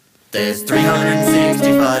There's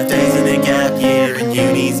 365 days in a gap year, and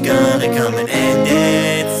uni's gonna come and end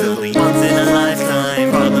it. So the once in a lifetime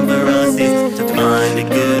problem for us is to find a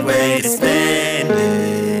good way to spend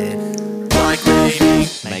it. Like maybe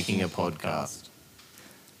making a podcast.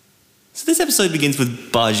 So this episode begins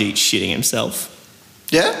with Bajit shitting himself.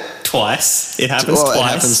 Yeah? Twice. It happens twice. It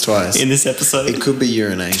happens twice. In this episode. It could be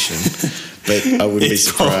urination, but I wouldn't be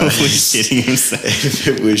surprised. Probably shitting himself. If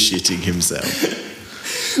it was shitting himself.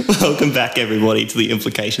 Welcome back, everybody, to the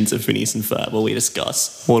implications of Phineas and Ferb, where we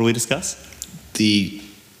discuss... What do we discuss? The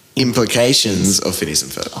implications of Phineas and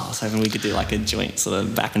Ferb. I was hoping we could do like a joint sort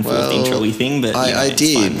of back and forth intro-y thing, but I it's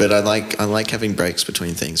did, fine. but I like having breaks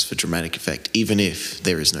between things for dramatic effect, even if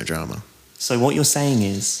there is no drama. So what you're saying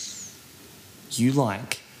is you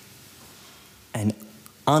like an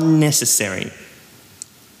unnecessary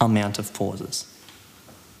amount of pauses.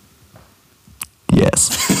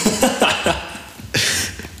 Yes.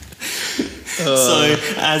 So,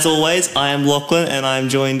 as always, I am Lachlan, and I'm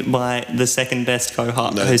joined by the second best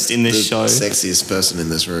co-host in this show. The sexiest person in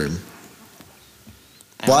this room.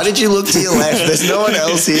 Why did you look to your left? There's no one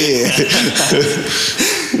else here.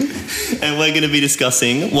 And we're going to be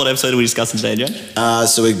discussing... What episode are we discussing today, Joe?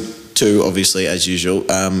 So we obviously, as usual,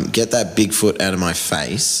 get that Bigfoot out of my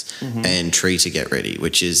face and Tree to Get Ready,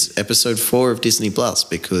 which is episode 4 of Disney Plus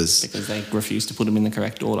because they refuse to put them in the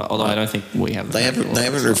correct order, although I don't think we have... They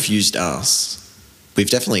haven't refused us. We've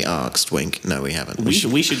definitely asked, wink. No, we haven't. We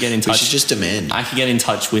should get in touch. We should just demand. I could get in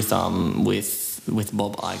touch with Bob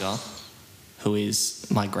Iger, who is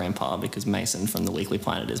my grandpa, because Mason from the Weekly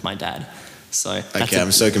Planet is my dad. So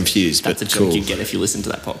I'm so confused, that's but a cool. joke you get if you listen to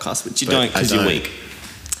that podcast, but you don't because you're weak.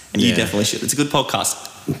 And you definitely should. It's a good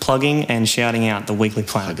podcast. Plugging and shouting out the Weekly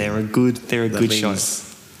Planet. They're a good show.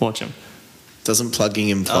 Watch them. Doesn't plugging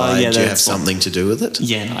imply do you have something to do with it?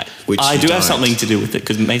 Yeah, no. Which I do have something to do with it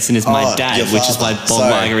because Mason is my dad, which is why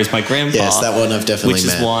Bob Iger is my grandpa. Yes, that one I've definitely Which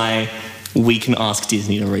met. is why we can ask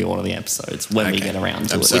Disney to reorder the episodes when we get around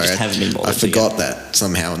to it. Sorry, we just haven't been bothered. I forgot that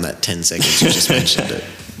somehow in that 10 seconds you just mentioned it.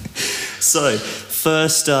 So,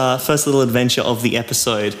 first little adventure of the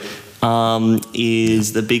episode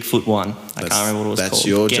is the Bigfoot one. I can't remember what it was called. That's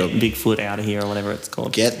your Get job. Bigfoot out of here or whatever it's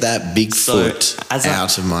called. Get that Bigfoot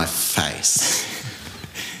out of my face.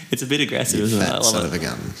 It's a bit aggressive, isn't it? I love son it. of a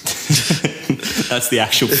gun. That's the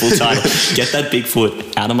actual full title. Get that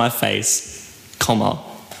Bigfoot out of my face, comma,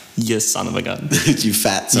 you son of a gun. You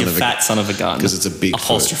fat son of a gun. You fat son of a gun. Because it's a Bigfoot.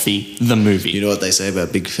 Apostrophe, the movie. You know what they say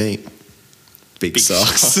about big feet? Big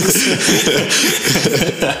socks.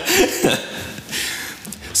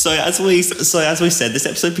 So as we said, this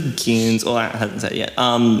episode begins, or I haven't said it yet.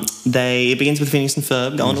 It begins with Phineas and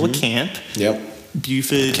Ferb going to a camp. Yep.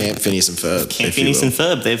 Buford. Camp Phineas and Ferb. Camp Phineas and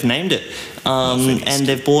Ferb. They've named it. And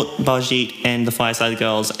they've bought Bajit and the Fireside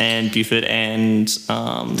Girls and Buford and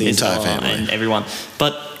the entire family and everyone.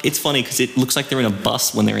 But it's funny because it looks like they're in a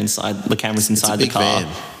bus when they're inside. The camera's inside the car.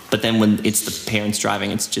 Van. But then when it's the parents driving,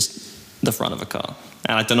 it's just the front of a car.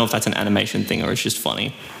 And I don't know if that's an animation thing or it's just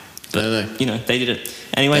funny. But, I don't know. They did it.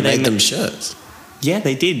 Anyway, they made them shirts. Yeah,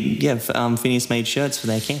 they did. Yeah, Phineas made shirts for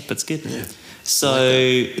their camp. That's good. Yeah. So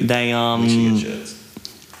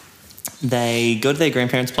they go to their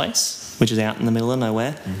grandparents' place, which is out in the middle of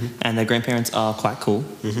nowhere, and their grandparents are quite cool.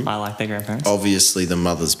 I like their grandparents. Obviously, the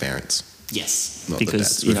mother's parents. Yes, Not the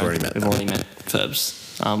because dads. We've already met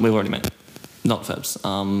Ferbs. We've already met, not Ferbs.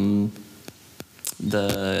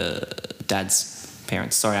 The dad's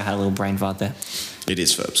parents. Sorry, I had a little brain fart there. It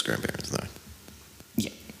is Ferb's grandparents, though.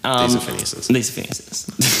 Yeah. These are Phineas's. These are Phineas's.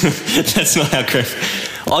 That's not how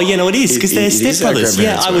Oh, yeah, no, it is, because they're stepbrothers.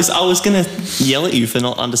 Yeah, I was going to yell at you for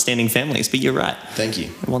not understanding families, but you're right. Thank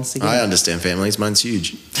you. Once again. I understand families. Mine's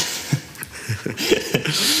huge.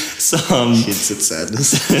 So, Hints at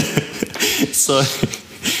sadness. So,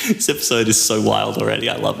 this episode is so wild already.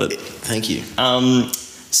 I love it. Thank you.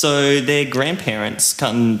 So their grandparents,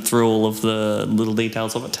 cutting through all of the little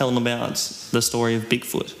details of it, tell them about the story of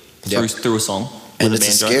Bigfoot through a song. And it's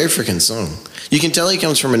a scary freaking song. You can tell he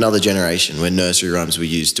comes from another generation where nursery rhymes were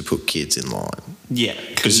used to put kids in line. Yeah.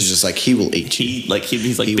 Because he's just like, he will eat you. He's like, he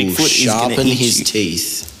Bigfoot will is going to sharpen eat his you.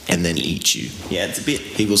 teeth and then eat you. Yeah, it's a bit...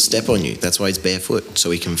 He will step on you. That's why he's barefoot, so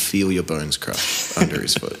he can feel your bones crush under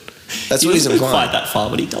his foot. That's what he's implying. implying. Quite that far,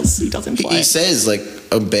 but he does imply He it. says, like,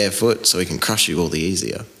 I'm barefoot, so he can crush you all the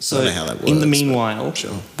easier. So I don't know how that works. in the meanwhile,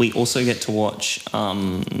 sure. we also get to watch...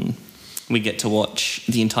 we get to watch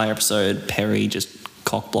the entire episode, Perry just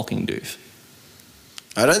cock-blocking Doof.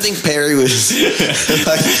 I don't think Perry was...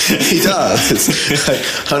 like, he does. Like,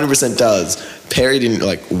 100% does. Perry didn't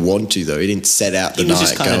like want to though. He didn't set out the He was night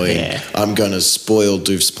just kind of going, there. I'm going to spoil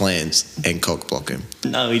Doof's plans and cock block him.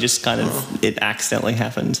 No, he just kind of it accidentally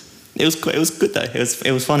happened. It was good though.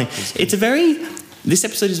 It was funny. This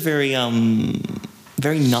episode is very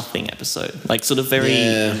very nothing episode. Like sort of very.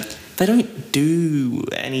 Yeah. They don't do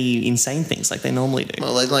any insane things like they normally do.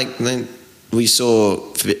 Well, we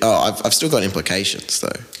saw. Oh, I've still got implications though.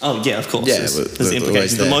 Oh yeah, of course. Yeah, there's but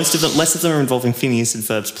implications. But always less of them are involving Phineas and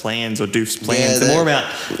Ferb's plans or Doof's plans. Yeah, they're more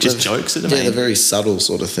about just jokes at the Yeah, main. they're very subtle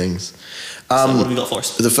sort of things. So what have we got for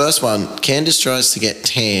us? The first one, Candace tries to get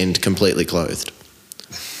tanned completely clothed.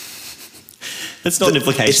 That's not an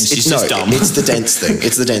implication. She's just dumb. It's the dense thing.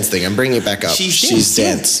 It's the dense thing. I'm bringing it back up. She's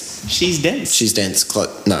dense. yeah. She's dense. She's dense.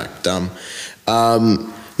 No, dumb.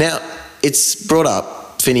 Now, it's brought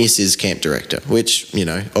up Phineas is camp director, which, you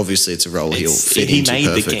know, obviously it's a role he'll fit he into made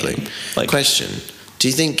the perfectly. camp. Like- Question, do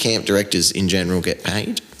you think camp directors in general get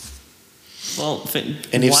paid? Well,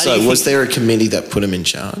 And if so, was there a committee that put him in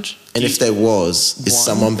charge? And if there was, is One-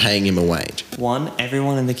 someone paying him a wage? One,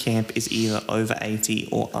 everyone in the camp is either over 80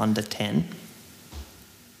 or under 10.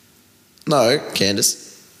 No, Candace.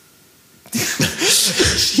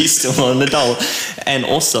 She's still an adult. And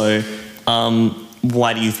also,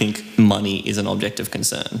 why do you think money is an object of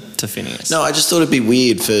concern to Phineas? No, I just thought it'd be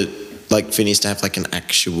weird for like Phineas to have like an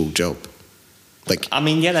actual job. Like, I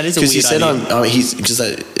mean, yeah, that is a because weird he said idea. because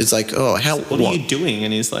it's like, oh, how? What are you doing?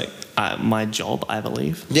 And he's like, my job, I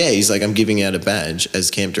believe. Yeah, he's like, I'm giving out a badge as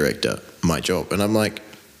camp director, my job, and I'm like,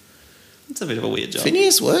 It's a bit of a weird job.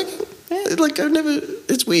 Phineas working? Like,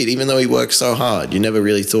 it's weird. Even though he works so hard, you never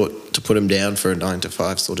really thought to put him down for a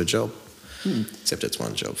 9-to-5 sort of job. Except it's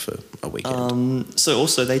one job for a weekend. So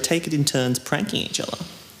also, they take it in turns pranking each other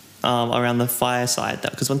around the fireside.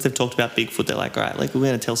 Because once they've talked about Bigfoot, they're like, right, like we're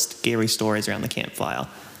going to tell scary stories around the campfire.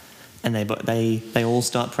 And they all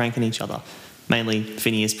start pranking each other. Mainly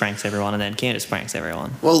Phineas pranks everyone and then Candace pranks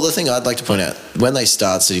everyone. Well, the thing I'd like to point out, when they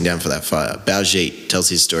start sitting down for that fire, Baljeet tells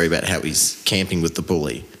his story about how he's camping with the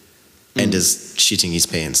bully and is shitting his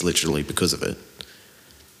pants literally because of it.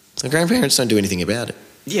 So grandparents don't do anything about it.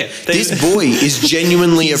 Yeah. This boy is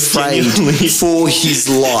genuinely afraid for his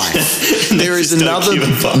life. There is just don't another give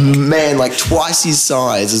a fuck. man, like twice his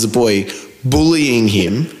size as a boy, bullying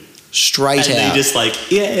him straight And out. they just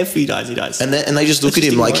like, yeah, if he dies, he dies. And they just look That's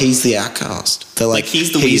at him just like ignorant. he's the outcast. They're like,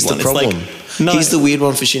 he's the weird one. It's like, problem. no. He's the weird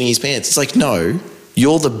one for shitting his pants. It's like, no,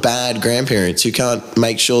 you're the bad grandparents who can't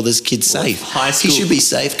make sure this kid's safe. high He school- should be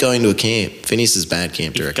safe going to a camp. Phineas is bad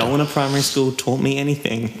camp director. Going to primary school taught me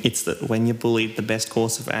anything. It's that when you're bullied, the best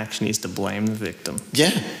course of action is to blame the victim.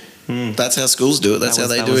 Yeah. That's how schools do it. That's how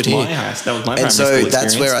they do it here. That was my primary And so school that's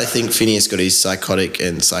experience. where I think Phineas got his psychotic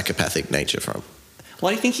and psychopathic nature from.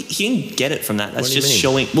 Well, I think he didn't get it from that. That's What do you just mean?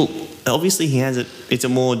 showing. Well, obviously he has it. It's a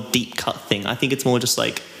more deep cut thing. I think it's more just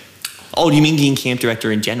like, oh, do you mean being camp director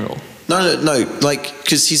in general? No, like,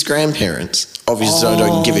 because his grandparents obviously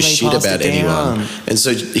don't give a they shit passed about it anyone. down. And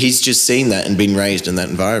so he's just seen that and been raised in that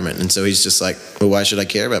environment. And so he's just like, well, why should I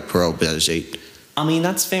care about poor old Baljeet? I mean,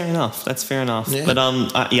 that's fair enough. That's fair enough. Yeah. But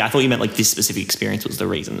I thought you meant like this specific experience was the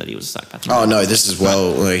reason that he was a psychopath. Oh, no, this is he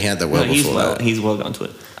had that well No, before that. he's well gone to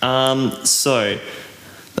it. So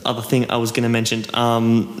the other thing I was going to mention,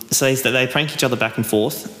 so they prank each other back and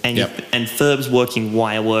forth, and Yep. and Ferb's working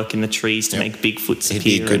wire work in the trees to Yep. make Bigfoots He'd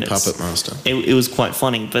appear. be a good and it's- puppet master. It was quite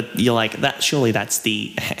funny, but you're like, that. Surely that's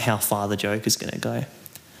the how far the joke is going to go.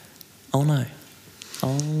 Oh no.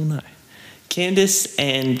 Candace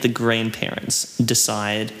and the grandparents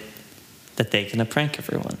decide that they're going to prank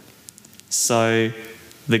everyone. So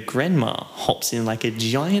the grandma hops in like a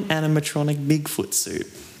giant animatronic Bigfoot suit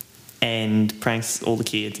and pranks all the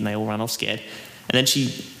kids, and they all run off scared. And then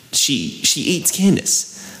she eats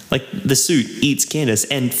Candace. Like the suit eats Candace,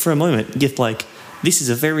 and for a moment you're like, this is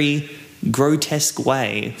a very grotesque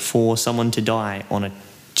way for someone to die on a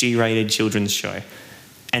G-rated children's show.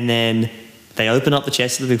 And then they open up the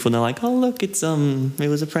chest of the Bigfoot and they're like, oh look, it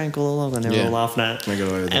was a prank all along, and they're Yeah. all laughing at it. I got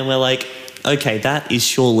away with it. And we're like, okay, that is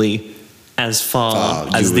surely as far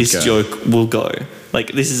you as would this go. joke will go.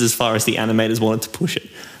 Like, this is as far as the animators wanted to push it.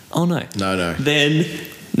 Oh no. No. Then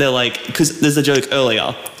they're like, because there's a joke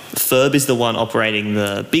earlier, Ferb is the one operating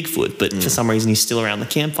the Bigfoot, but for some reason he's still around the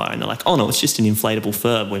campfire, and they're like, oh no, it's just an inflatable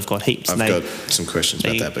Ferb, we've got heaps. I've And got some questions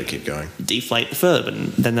about they- that, but keep going. deflate the Ferb, and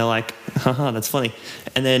then they're like, haha, that's funny.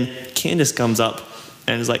 And then Candace comes up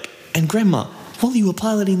and is like, and Grandma, while you were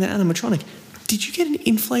piloting the animatronic, did you get an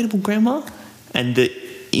inflatable Grandma? And the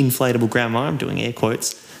inflatable Grandma, I'm doing air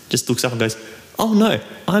quotes, just looks up and goes, Oh no,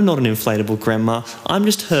 I'm not an inflatable grandma. I'm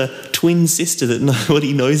just her twin sister that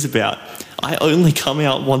nobody knows about. I only come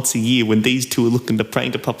out once a year when these two are looking to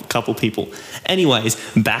prank a couple people. Anyways,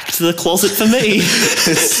 back to the closet for me.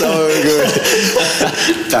 It's so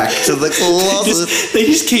good. Back to the closet. They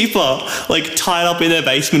just keep her like tied up in their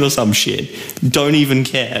basement or some shit. Don't even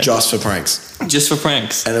care. Just for pranks. Just for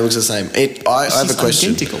pranks. And it looks the same. I have a She's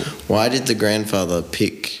question. identical. Why did the grandfather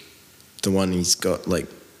pick the one he's got, like...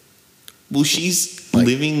 Well, she's Like-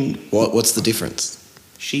 living. What's the difference?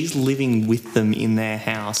 She's living with them in their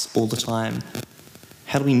house all the time.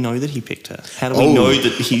 How do we know that he picked her? How do we Oh. know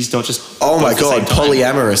that he's not just... Oh both my at the God, same time?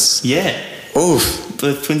 polyamorous. Yeah. Oof.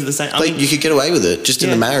 Both twins at the same... I Like, mean, you could get away with it. Just in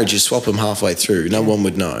Yeah. a marriage, you swap them halfway through. No one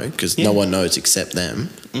would know, because Yeah. no one knows except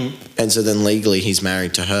them. And so then legally he's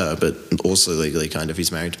married to her, but also legally kind of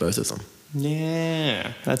he's married to both of them.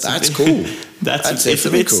 yeah. That's cool. That's it's a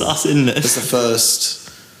definitely bit cool. sus, isn't it? It's the first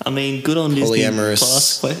I mean, good on Disney polyamorous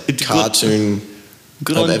Plus. cartoon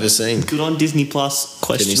Good I've on, ever seen. Good on Disney Plus, Phineas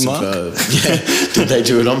question and mark. Ferb. Yeah. Did they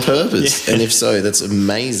do it on purpose? Yeah. And if so, that's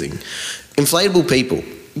amazing. Inflatable people.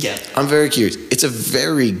 Yeah. I'm very curious. It's a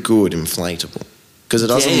very good inflatable because it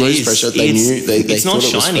doesn't Yeah, it lose is. pressure. They knew they it's not thought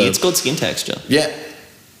it was shiny. for- It's got skin texture. Yeah.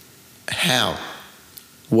 How?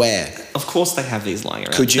 Where? Of course, they have these lying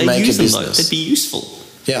around. Could you They make a use them, though. business? They'd be useful.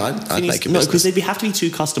 Yeah, I'd make a No, business. because they'd have to be too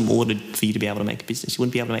custom ordered for you to be able to make a business. You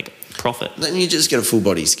wouldn't be able to make a profit. Then you just get a full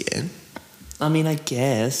body scan. I mean, I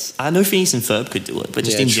guess. I know Phineas and Ferb could do it, but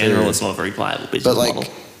just Yeah, in true. general, it's not a very viable business But like,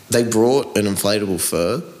 model. they brought an inflatable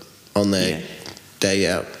fur on their Yeah. day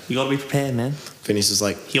out. You got to be prepared, man. Phineas was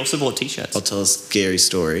like, He also bought T-shirts. "I'll tell a scary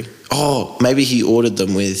story." Oh, maybe he ordered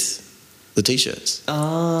them with the t-shirts.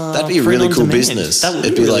 That'd be a print really on cool demand. business. That would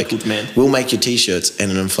It'd be be really like, cool demand. we'll make your t-shirts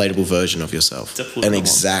and an inflatable version of yourself, To put an them on.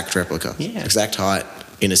 exact replica, Yeah. exact height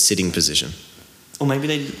in a sitting position. Or maybe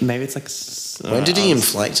it's like. When did he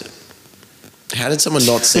inflate it? How did someone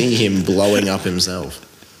not see him blowing up himself?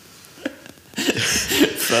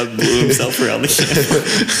 Ferb blew himself around the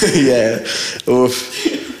camera. Yeah.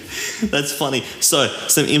 Oof. That's funny. So,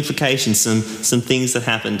 some implications, some things that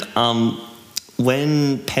happened.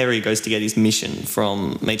 When Perry goes to get his mission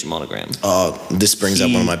from Major Monogram. Oh, this brings up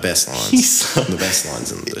He- one of my best lines. he's- The best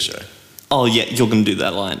lines in the show. Oh yeah, you're going to do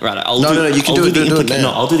that line, right? No, you can do it now.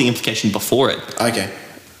 No, I'll do the implication before it. Okay.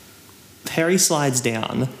 Perry slides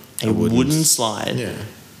down a A wooden wooden slide. Yeah.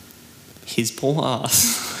 His poor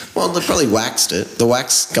ass. Well, they probably waxed it. The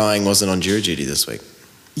wax going wasn't on jury duty this week.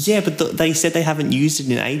 Yeah, but they said they haven't used it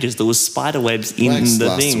in ages. There was spider webs in Wax the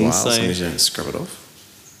lasts a thing, while, so as long as you don't scrub it off.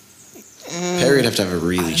 Perry'd have to have a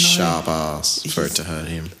really know. sharp ass for it to hurt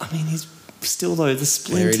him. I mean, he's still though the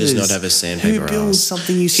splinters. Perry does not have a sandpaper Who builds ass.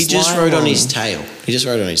 something you He just slide rode on his tail. He just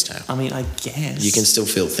rode on his tail. I mean, I guess You can still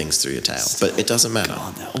feel things through your tail, but it doesn't matter.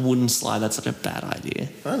 God, that wooden slide. That's such a bad idea.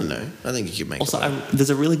 I don't know. I think you could make Also, it work. there's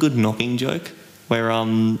a really good knocking joke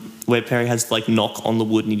where Perry has to like knock on the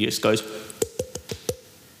wood and he just goes,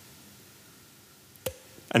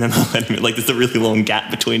 and then I let him like there's a really long gap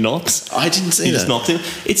between knocks. I didn't see He that. just knocks him.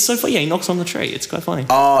 It's so funny. Yeah, he knocks on the tree. It's quite funny.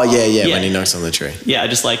 Oh, yeah, Yeah. when he knocks on the tree. Yeah, I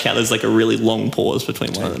just like how there's like a really long pause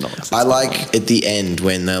between one of the knocks. I It's quite like funny. at the end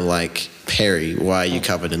when they're like, "Perry, why are you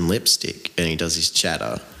covered in lipstick?" And he does his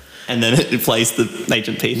chatter. And then it plays the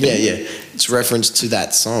Agent P thing. Yeah, yeah. It's reference to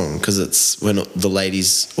that song because it's when the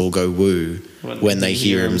ladies all go woo when they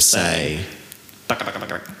hear him say,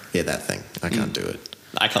 "Yeah, that thing." I can't do it.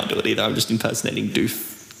 I can't do it either. I'm just impersonating Doof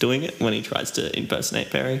doing it when he tries to impersonate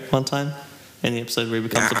Perry one time in the episode where he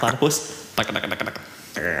becomes a platypus. Have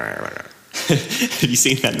you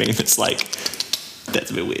seen that meme that's like, that's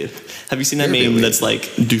a bit weird. Have you seen that Very meme weird. that's like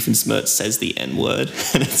Doofenshmirtz says the N-word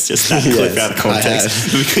and it's just that Yes, clip out of I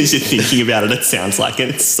context have. because you're thinking about it, it sounds like it.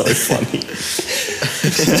 It's so funny.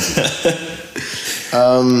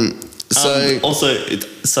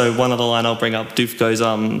 So one other line I'll bring up, Doof goes,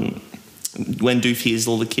 when Doof hears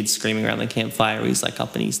all the kids screaming around the campfire, he's like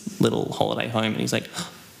up in his little holiday home and he's like,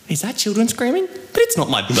 is that children screaming? But it's not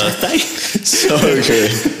my birthday. So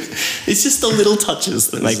good. It's just the little touches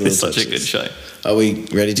that make Little this such a touches. good show. Are we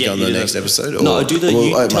ready to Yeah, go on you the do next that. episode? No,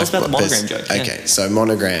 tell us about the my monogram best- joke, yeah. Okay, so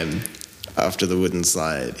monogram after the wooden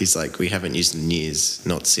slide, he's like, "We haven't used it in years,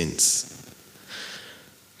 not since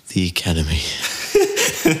the Academy."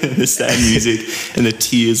 The sad music and the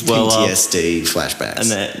tears well up. PTSD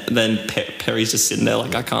flashbacks. And then Perry's just sitting there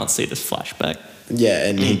like, I can't see this flashback. Yeah,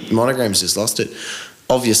 and Monogram's just lost it.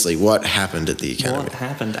 Obviously, what happened at the Academy? What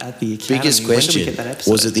happened at the Academy? Biggest When did question, we get that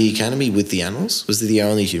episode? was it the Academy with the animals? Was he the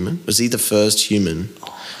only human? Was he the first human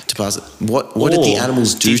to pass it? What did the Or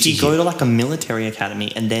animals do did to he go him? to like a military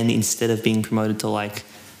academy and then instead of being promoted to like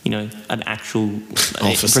an actual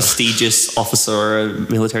Officer. prestigious officer or a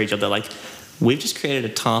military job. They're like, we've just created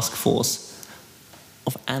a task force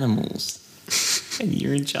of animals. And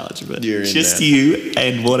you're in charge of it. You're in just there. you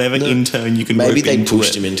and whatever intern you can Maybe rope they into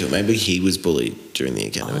pushed it. him into it. Maybe he was bullied during the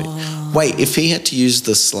academy. Wait, if he had to use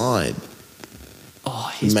the slide,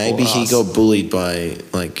 Oh, his maybe poor he ass. got bullied by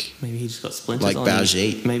like, Maybe he just got splinters. like on his-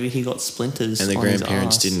 Baljeet. Maybe he got splinters. and the on his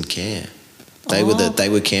grandparents ass. didn't care. They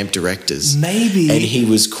were camp directors. Maybe. And he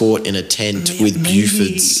was caught in a tent with Maybe-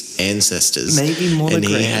 Buford's ancestors. Maybe And he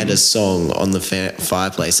Monogram. had a song on the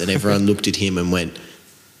fireplace, and everyone looked at him and went,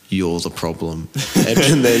 "You're the problem."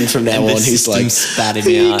 And then from now And the on, he's system like, spat him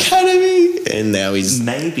 "The out." academy," and now he's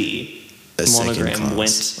Maybe a Monogram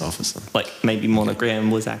second-class went. officer. Like maybe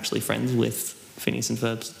Monogram was actually friends with Phineas and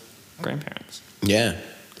Ferb's grandparents. Yeah, and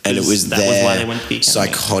it Because was that was their why they went to the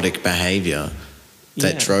academy. psychotic behaviour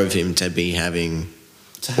that Yeah. drove him to be having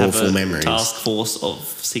To have awful a memories. task force of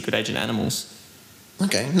secret agent animals.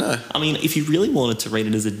 Okay, no. I mean, if you really wanted to read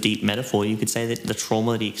it as a deep metaphor, you could say that the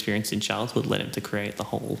trauma that he experienced in childhood led him to create the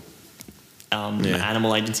whole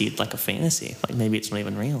animal agency like a fantasy. Like maybe it's not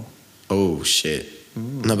even real. Oh shit.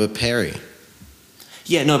 No, but Perry.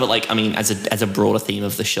 Yeah, no, but like I mean, as a broader theme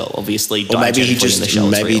of the show, obviously. Or maybe he diegetically in the show just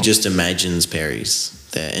it's maybe he real. just imagines Perry's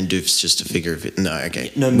there, and Doof's just a figure of it. No,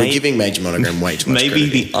 okay. No, We're giving Major Monogram way too much Maybe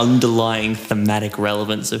credit. the underlying thematic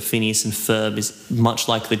relevance of Phineas and Ferb is much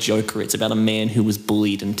like the Joker. It's about a man who was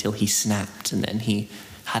bullied until he snapped, and then he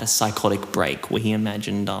had a psychotic break where he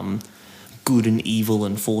imagined good and evil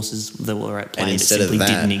and forces that were at play And that instead of simply that,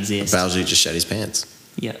 didn't exist. Baljeet just shat his pants.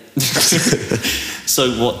 Yeah. So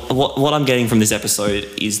what I'm getting from this episode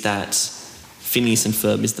is that Phineas and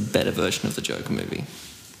Ferb is the better version of the Joker movie.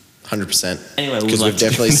 100%. Anyway, we'd because like we've to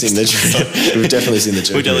definitely end seen the this Joker. We've definitely seen the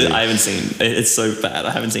Joker. movie. I haven't seen. It's so bad.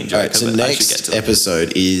 I haven't seen Joker. All right, so but I should get next to it.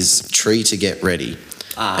 episode is Tree to Get Ready.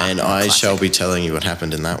 And I classic. shall be telling you what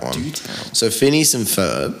happened in that one. Do tell. So Phineas and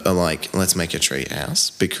Ferb are like, let's make a tree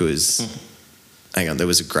house because. Hang on, there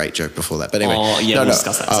was a great joke before that. But anyway, Oh, yeah, we'll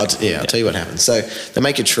discuss that I'll, second. I'll tell you what happened. So they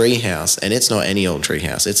make a tree house, and it's not any old tree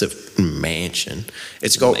house. It's a mansion.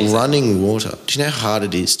 It's got Amazing. running water. Do you know how hard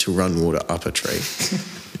it is to run water up a tree?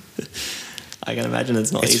 I can imagine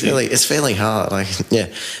it's not It's easy. fairly hard. Like, yeah.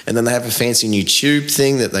 And then they have a fancy new tube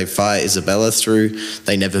thing that they fire Isabella through.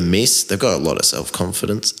 They never miss. They've got a lot of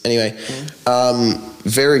self-confidence. Anyway,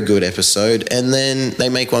 very good episode. And then they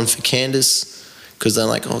make one for Candace because they're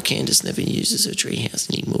like, oh, Candace never uses her treehouse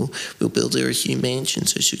anymore. We'll build her a huge mansion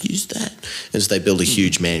so she'll use that. And so they build a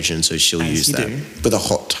huge mansion so she'll As use you that. do. With a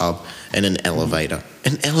hot tub and an elevator.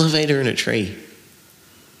 An elevator in a tree.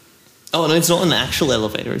 Oh no, it's not an actual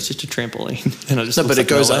elevator. It's just a trampoline. And it just No, looks but like it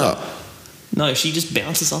goes an elevator. up. No, she just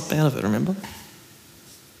bounces up out of it. Remember?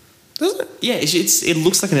 Does it? Yeah, it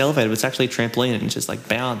looks like an elevator, but it's actually a trampoline, and it's just like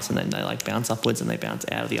bounce, and then they like bounce upwards, and they bounce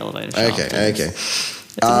out of the elevator shaft. Okay, and okay.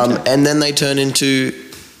 it's a good joke. And then they turn into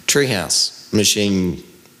treehouse machine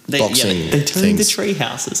boxing they turn into things. tree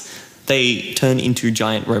houses. They turn into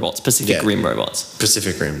giant robots, Pacific Yeah. Rim robots.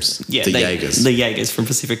 Pacific Rims. Yeah, the they, Jaegers. The Jaegers from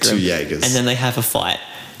Pacific Rim. Two Jaegers. And then they have a fight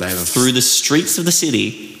They have a through the streets of the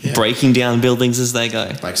city, Yeah. breaking down buildings as they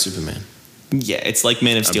go. like Superman. Yeah, it's like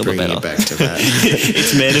Man of Steel, I'm but bringing better. it back to that.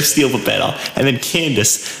 It's Man of Steel, but better. And then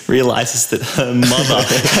Candace realizes that her mother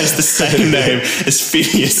has the same name as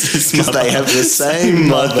Phineas's Because mother. they have the same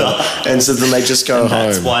mother. And so then they just go And home.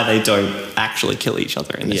 that's why they don't actually kill each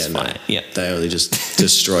other in this yeah, no. fight. Yeah. They only just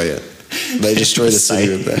destroy it. They destroy the city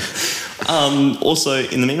with that. Also,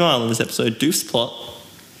 in the meanwhile, in this episode, Doof's plot.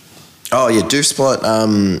 Oh, yeah, Doof's plot.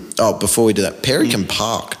 Before we do that, Perry can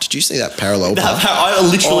park. Did you see that parallel park? I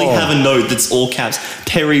literally Oh. have a note that's all caps.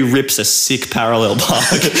 Perry rips a sick parallel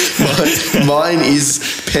park. Mine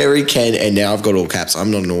is Perry can, and now I've got all caps.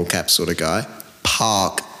 I'm not an all caps sort of guy.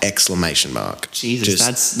 Park! Exclamation mark. Jesus,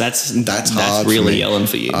 Just- that's hard for really me. yelling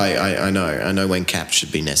for you. I know when caps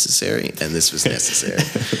should be necessary, and this was necessary.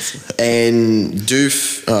 And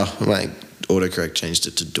Doof, oh my autocorrect changed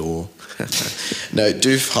it to door. No,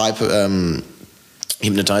 Doof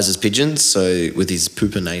hypnotizes pigeons. So with his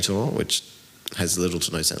poopinator, which has little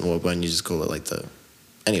to no sense. Well, why don't you just call it like the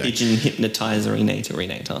anyway? Pigeon hypnotizer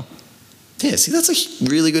renator. Yeah, see, that's a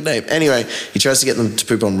really good name. Anyway, he tries to get them to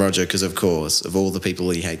poop on Roger because, of course, of all the people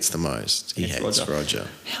he hates the most, he hates Roger.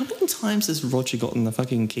 How many times has Roger gotten the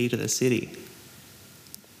fucking key to the city?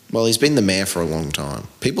 Well, he's been the mayor for a long time.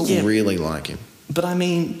 People Yeah. really like him. But I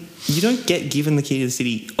mean, you don't get given the key to the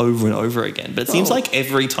city over and over again. But it seems Oh. like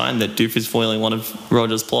every time that Doof is foiling one of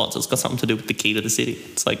Roger's plots, it's got something to do with the key to the city.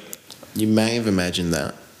 It's like, You may have imagined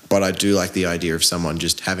that, but I do like the idea of someone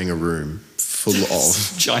just having a room full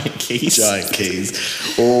of Giant keys. giant keys,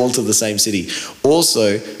 all to the same city.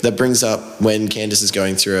 Also, that brings up when Candace is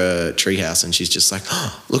going through a treehouse and she's just like,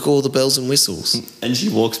 oh, look, all the bells and whistles. And she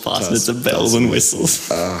walks past and it's a bells and whistles.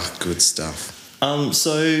 Ah, good stuff.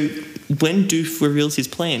 So when Doof reveals his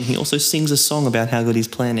plan, he also sings a song about how good his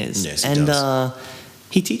plan is. Yes, he and does.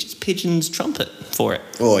 He teaches pigeons trumpet for it.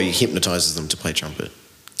 Or he hypnotizes them to play trumpet.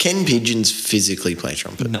 Can pigeons physically play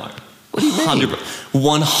trumpet? No.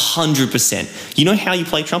 100%. You know how you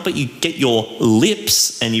play trumpet? You get your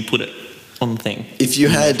lips and you put it on the thing. If you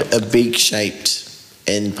had a beak-shaped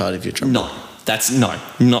end part of your trumpet. No. That's no.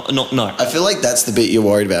 No. I feel like that's the bit you're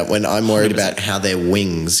worried about when I'm worried 100%. about how their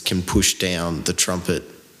wings can push down the trumpet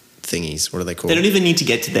thingies. What are they called? They don't even need to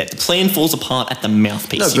get to that. The plan falls apart at the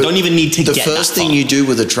mouthpiece. No, you but don't even need to the get first that thing far. you do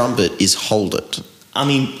with a trumpet is hold it. I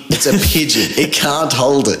mean, It's a pigeon. It can't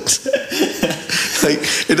hold it. Like,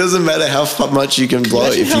 it doesn't matter how much you can blow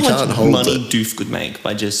imagine if how you much can't hold money it. Doof could make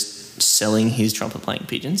by just selling his trumpet playing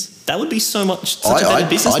pigeons. That would be such a better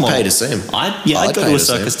business I'd model. pay to see him. I'd I'd go pay to a to see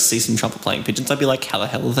circus him. to see some trumpet playing pigeons. I'd be like, how the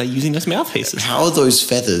hell are they using those mouthpieces? How are those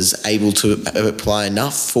feathers able to apply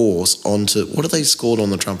enough force onto, what are they scored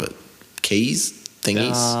on the trumpet? Keys?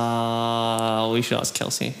 Thingies? We should ask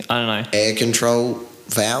Kelsey. I don't know. Air control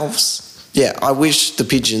valves? Yeah, I wish the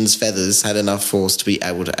pigeon's feathers had enough force to be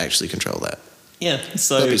able to actually control that. Yeah,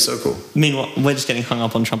 so That'd be so cool. meanwhile, we're just getting hung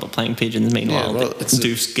up on trumpet playing pigeons. Meanwhile, Yeah, well, it's a-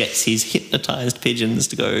 Doof gets his hypnotized pigeons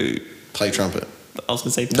to go. Play trumpet. I was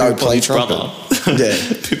going to say No, poop on play his trumpet. brother.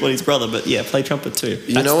 Yeah. Poop on his brother, but yeah, play trumpet too. That's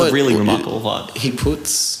You know the what? really remarkable part. He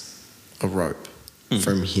puts a rope Hmm.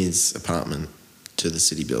 from his apartment to the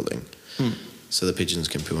city building so the pigeons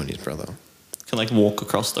can poo on his brother. Can like walk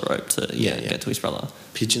across the rope to Yeah. get to his brother.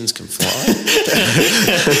 Pigeons can fly.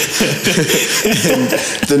 And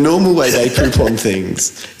the normal way they poop on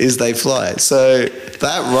things is they fly. So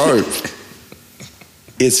that rope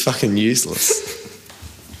is fucking useless.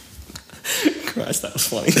 Christ, that was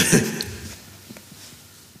funny.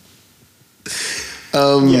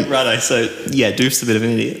 Um, Yeah, righto. So yeah, Doof's a bit of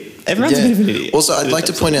an idiot. Everyone's a bit of an idiot. Also, I'd like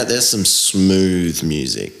to point out there's some smooth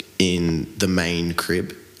music in the main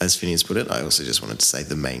crib, as Phineas put it. I also just wanted to say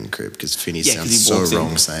the main crib because Phineas Yeah, 'cause sounds he so walks in.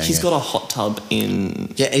 wrong saying He's it. got a hot tub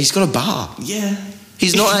in. Yeah, and he's got a bar. Yeah.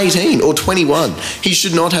 He's not 18 or 21. He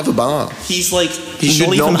should not have a bar. He's like He should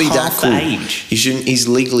not not even be that half cool. the age. He shouldn't. He's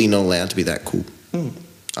legally not allowed to be that cool.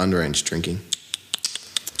 Underage drinking.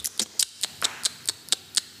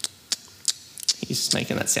 He's just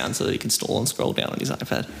making that sound so that he can stall and scroll down on his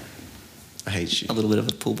iPad. I hate you. A little bit of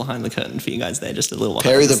a pull behind the curtain for you guys there, just a little one.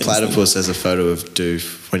 Perry the Platypus has a photo of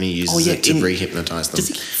Doof when he uses Oh, yeah, it to in- re-hypnotise them. Does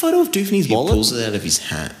he get a photo of Doof in his He wallet? pulls it out of his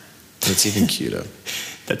hat. That's even cuter.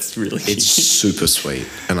 That's really It's super sweet,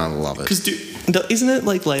 and I love it. because isn't it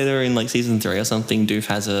like later in like season 3 or something? Doof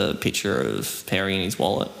has a picture of Perry in his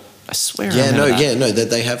wallet. I swear. I remember that. That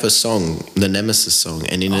they have a song, the Nemesis song,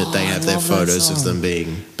 and in it they Oh, I have their love that photos of song. them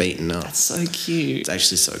being beaten up. That's so cute. It's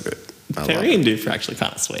actually so good. I Perry love and it. Doof are actually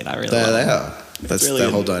kind of sweet. I really They love them. are. That's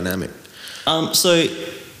Brilliant. the whole dynamic. So,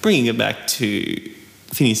 bringing it back to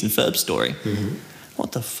Phineas and Ferb's story, Mm-hmm.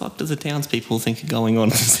 what the fuck do the townspeople think are going on in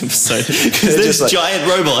this episode? Because They're there's just like- giant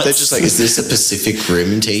robots. They're just like, is this a Pacific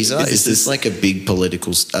Rim teaser? Is Is this this like a big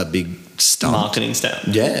political, a big stunt? marketing stuff.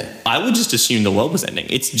 Yeah. I would just assume the world was ending.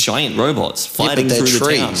 It's giant robots Yeah, fighting but they're through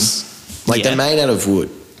trees. the town. Like Yeah. they're made out of wood.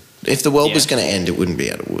 If the world Yeah. was going to end, it wouldn't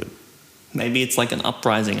be out of wood. Maybe it's like an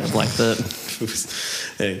uprising of like the.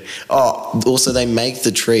 Oh, also they make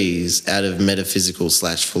the trees out of metaphysical /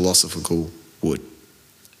 philosophical wood.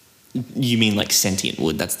 You mean like sentient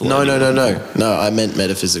wood? That's the word. No, you no, no, want. no. No, I meant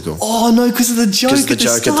metaphysical. Oh no, because of the joke. 'Cause the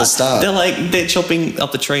joke at the start. They're chopping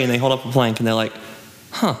up the tree and they hold up a plank and they're like,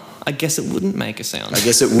 "Huh, I guess it wouldn't make a sound." I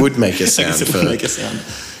guess it would make a I sound guess it for would make a sound.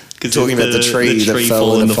 'Cause talking if about the tree that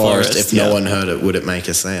fell in the forest. If yeah. no one heard it, would it make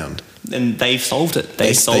a sound? And they've solved it.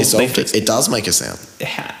 They solved it. fixed It does make a sound.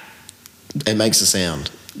 Ha- It makes a sound.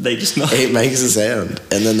 They just know. It makes a sound.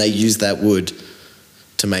 And then they use that wood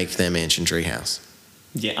to make their mansion tree house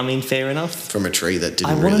Yeah, I mean, fair enough. from a tree that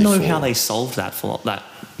didn't I want really to know fall. how they solved that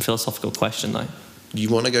philosophical question, though. You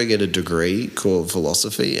want to go get a degree called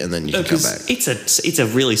philosophy and then you can come Because back. it's a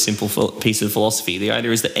really simple piece of philosophy. The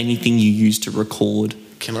idea is that anything you use to record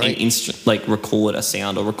Can I- record a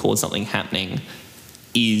sound or record something happening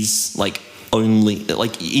is like only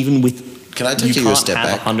like even with. Can I take you a can't step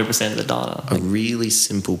have back? 100% of the data. A really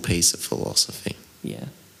simple piece of philosophy. Yeah.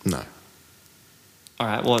 No. All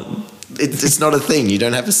right. Well. It's not a thing. You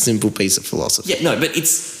don't have a simple piece of philosophy. Yeah. No, but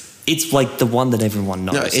it's like the one that everyone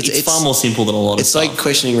knows. No, it's far more simple than a lot of It's stuff. like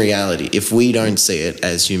questioning reality. If we don't see it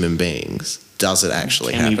as human beings, does it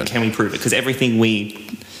actually happen? Can we prove it? Because everything we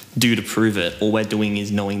do to prove it. All we're doing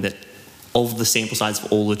is knowing that of the sample size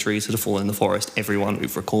of all the trees that have fallen in the forest, everyone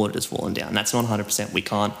we've recorded has fallen down. That's not 100%. We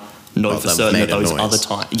can't know Well, for they've certain made that a those noise. other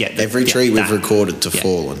times. Yeah, Every tree we've that- recorded to yeah.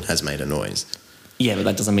 fallen has made a noise. Yeah, but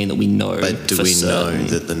that doesn't mean that we know. But do for we know certain.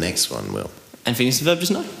 that the next one will? And Phineas and Ferb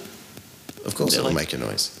just know. Of course They're it will like- make a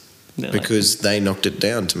noise. They're like- Because they knocked it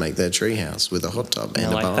down to make their treehouse with a hot tub they're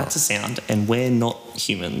and a like, bar. that's a sound, and we're not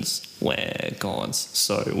humans, we're gods,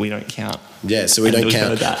 so we don't count. Yeah, so we And don't we know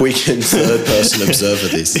count. that. We can third person observer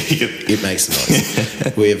this. It makes a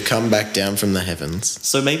noise. We have come back down from the heavens.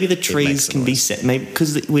 So maybe the makes trees a can be noise. set, maybe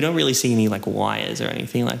because we don't really see any like wires or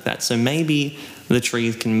anything like that. So maybe the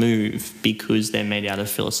trees can move because they're made out of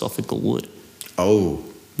philosophical wood. Oh,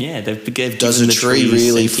 Yeah, they've given does a the tree trees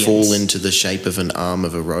really sentience. fall into the shape of an arm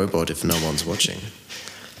of a robot if no one's watching?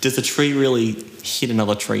 Does a tree really hit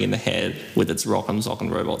another tree in the head with its Rock'em Sock'em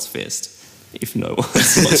Robot's fist if no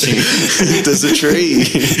one's watching? Does a tree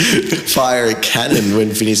fire a cannon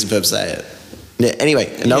when Phineas and Ferb say it? Yeah,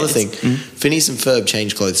 anyway, another Yeah, thing. it's- Phineas and Ferb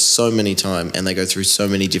change clothes so many times and they go through so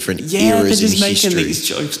many different Yeah, they're eras just in making history. these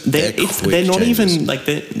jokes. They're They're not quick changes. even like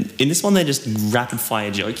in this one. They're just rapid fire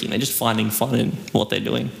joking. They're just finding fun in what they're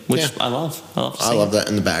doing, which Yeah. I love. I love that.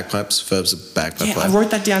 And the bagpipes. Ferb's a bagpipe Yeah, player. I wrote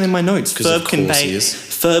that down in my notes. 'Cause of course he is.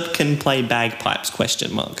 Ferb can play bagpipes?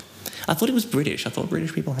 Question mark. I thought it was British. I thought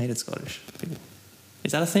British people hated Scottish people.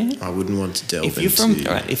 Is that a thing? I wouldn't want to delve If you're from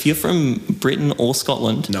into... if you're from Britain or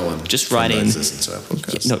Scotland, No one just from write in. those listens to our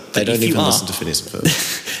podcast. Yeah, no, they but don't if you even are- listen to Phineas and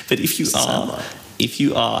Ferb. But if you Doesn't sound are, like. if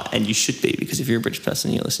you are, and you should be, because if you're a British person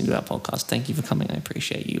and you're listening to our podcast, thank you for coming. I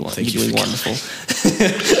appreciate you. Thank You're you doing for wonderful.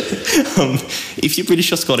 If you're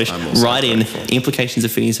British or Scottish, I'm also write in grateful. implications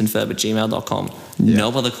of Phineas and Ferb at gmail.com. Yeah. No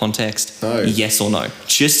other context. No. Yes or no.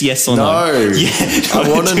 Just yes or No. no. Yeah, I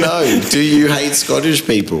want to know. Do you hate Scottish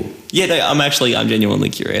people? Yeah, no, I'm genuinely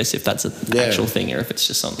curious if that's an Yeah. actual thing or if it's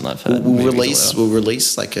just something I've heard. We'll movies or whatever.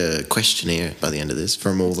 release like a questionnaire by the end of this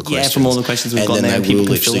from all the questions. Yeah, from all the questions we've got and now, then they people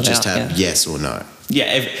will can fill literally it just out, have yeah. yes or no.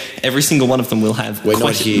 Yeah, every single one of them will have. We're not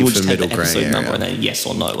question- here we'll for just have the middle grey episode number area. and then yes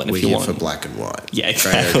or no. And We're if you here want, for black and white. Yeah,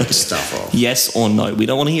 Grey area exactly. can stuff off. yes or no. We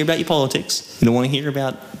don't want to hear about your politics. We don't want to hear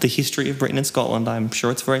about the history of Britain and Scotland. I'm sure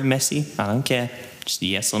it's very messy. I don't care. Just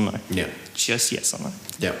yes or no. Yeah. Just yes or no.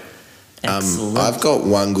 Yeah. Excellent. I've got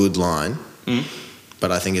one good line, Mm.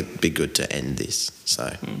 but I think it'd be good to end this.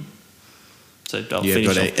 So, So I'll have finish you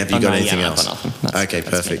got, off- have you Oh, got no, anything yeah, else? I've got nothing. That's- Okay,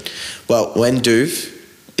 that's me. perfect. Well, when Doof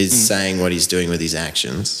is saying what he's doing with his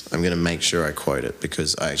actions, I'm going to make sure I quote it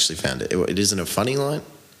because I actually found it. It isn't a funny line.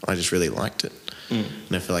 I just really liked it. Mm.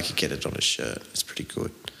 And I feel like you get it on a shirt. It's pretty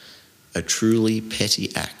good. A truly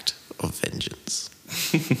petty act of vengeance.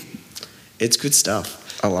 It's good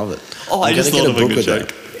stuff. I love it. Oh, I I'm just gonna thought of get a book good with joke.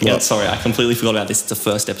 that. Yeah, What? sorry, I completely forgot about this. It's a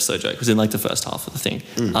first episode joke. It was in like the first half of the thing.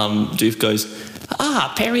 Doof goes,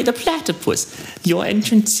 Perry the platypus, your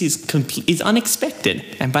entrance is unexpected.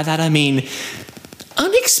 And by that I mean,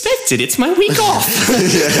 unexpected. It's my week off.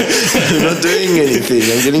 I'm not doing anything.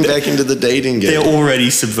 I'm getting back into the dating game. They're already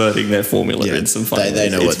subverting their formula Yeah, in some funny they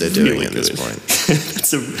know ways. what they're It's doing really at this good. point.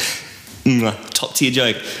 It's a top tier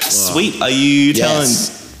joke. Sweet. Are you telling?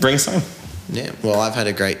 Yes. Bring us home. Yeah, well, I've had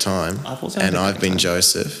a great time. I've also had and a I've great been time.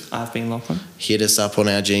 Joseph. I've been Lachlan. Hit us up on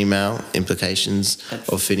our Gmail, implications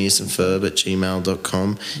of Phineas and Ferb at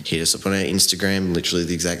gmail.com. Hit us up on our Instagram, literally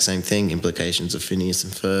the exact same thing, implications of Phineas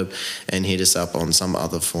and Ferb. And hit us up on some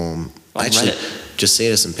other form. On Actually, Reddit. just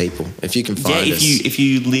see us some people. If you can find Yeah, us. if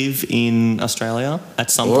you live in Australia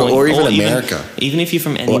at some Or- point, or even America. even if you're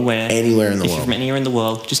from anywhere, anywhere in the if world. you're from anywhere in the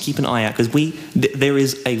world, just keep an eye out because there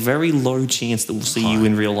is a very low chance that we'll see you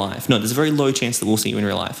in real life. No, there's a very low chance that we'll see you in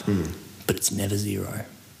real life, but it's never zero.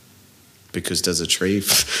 Because does a tree...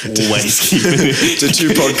 Always keep it. Do two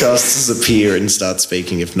podcasters appear and start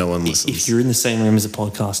speaking if no one listens? If you're in the same room as a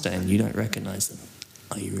podcaster and you don't recognise them,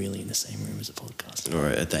 are you really in the same room as a podcaster?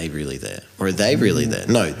 Or are they really there? Or are they really there?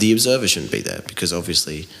 No, the observer shouldn't be there because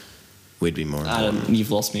obviously we'd be more important.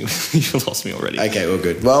 You've lost me. You've lost me already. Okay, well,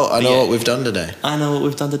 good. Well, I know Yeah. what we've done today. I know what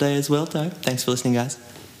we've done today as well, though. Thanks for listening, guys.